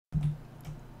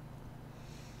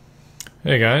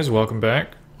Hey guys, welcome back.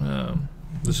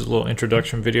 This is a little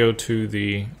introduction video to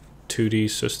the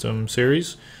 2D system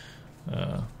series.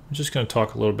 I'm just going to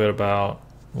talk a little bit about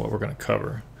what we're going to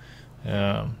cover.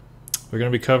 We're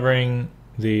going to be covering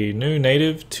the new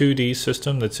native 2D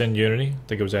system that's in Unity. I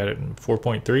think it was added in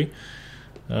 4.3.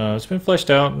 It's been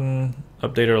fleshed out and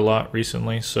updated a lot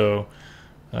recently, so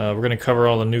we're going to cover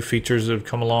all the new features that have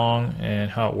come along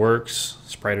and how it works,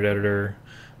 sprite editor,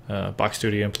 Box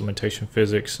 2D implementation,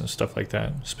 physics, and stuff like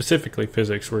that. Specifically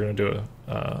physics, we're going to do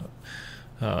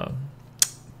a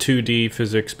 2D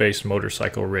physics-based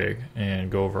motorcycle rig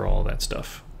and go over all that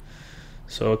stuff.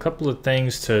 So a couple of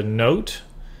things to note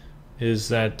is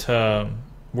that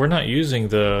we're not using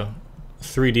the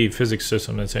 3D physics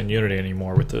system that's in Unity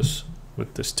anymore with this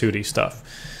 2D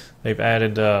stuff. They've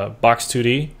added Box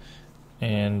 2D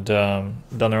and done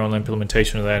their own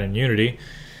implementation of that in Unity.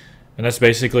 And that's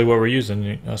basically what we're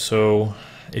using. So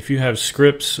if you have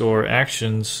scripts or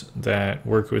actions that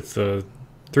work with the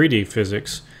 3D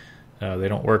physics, they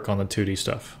don't work on the 2D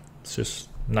stuff. It's just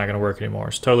not going to work anymore.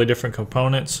 It's totally different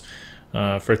components.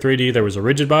 For 3D, there was a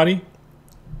rigid body.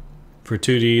 For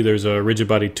 2D, there's a rigid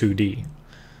body 2D.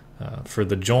 For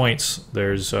the joints,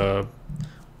 there's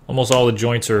almost all the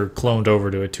joints are cloned over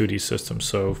to a 2D system.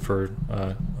 So for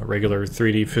a regular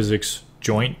 3D physics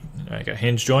joint, like a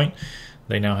hinge joint,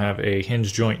 they now have a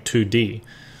hinge joint 2D.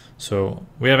 So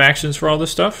we have actions for all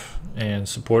this stuff and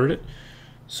supported it.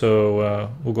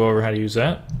 So we'll go over how to use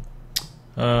that.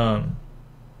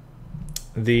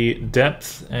 The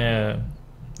depth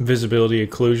visibility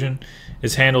occlusion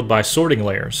is handled by sorting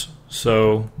layers.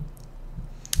 So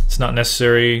it's not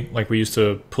necessary like we used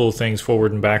to pull things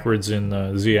forward and backwards in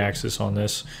the z-axis on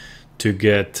this to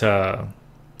get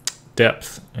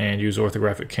depth and use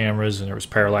orthographic cameras, and there was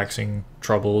parallaxing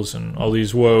troubles and all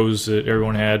these woes that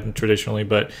everyone had traditionally,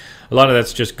 but a lot of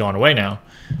that's just gone away now.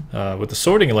 With the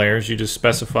sorting layers, you just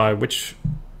specify which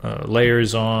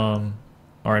layers are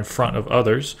in front of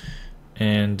others,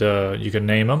 and you can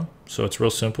name them. So it's real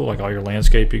simple, like all your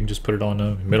landscape, you can just put it on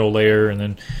the middle layer, and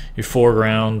then your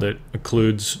foreground that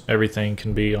includes everything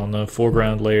can be on the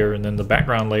foreground layer, and then the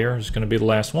background layer is going to be the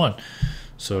last one.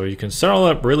 So you can set all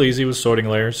up real easy with sorting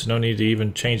layers. No need to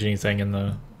even change anything in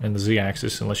the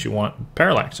z-axis unless you want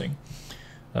parallaxing.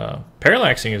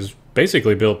 Parallaxing is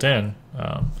basically built in.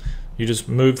 You just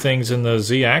move things in the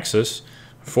z-axis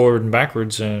forward and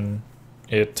backwards, and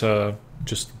it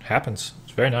just happens.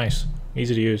 It's very nice,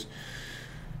 easy to use.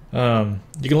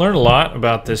 You can learn a lot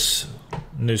about this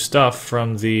new stuff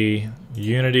from the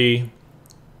Unity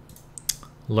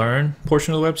Learn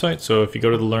portion of the website. So if you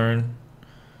go to the Learn,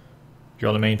 you're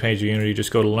on the main page of Unity,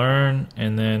 just go to Learn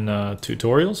and then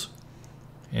Tutorials,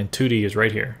 and 2D is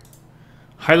right here.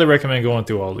 Highly recommend going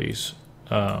through all these.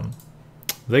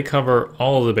 They cover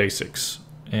all of the basics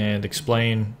and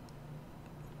explain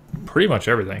pretty much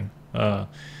everything.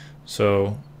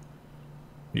 So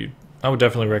I would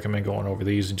definitely recommend going over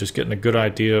these and just getting a good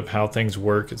idea of how things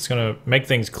work. It's going to make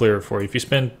things clearer for you. If you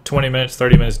spend 20 minutes,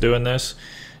 30 minutes doing this,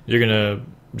 you're going to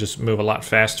just move a lot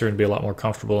faster and be a lot more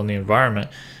comfortable in the environment.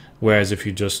 Whereas if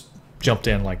you just jumped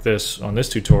in like this on this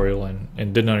tutorial and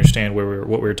didn't understand what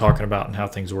we were talking about and how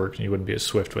things work, you wouldn't be as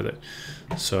swift with it.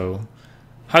 So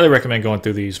highly recommend going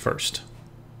through these first.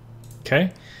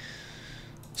 Okay,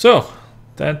 so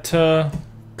that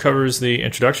covers the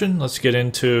introduction. Let's get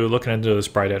into looking into the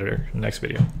sprite editor in the next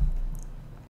video.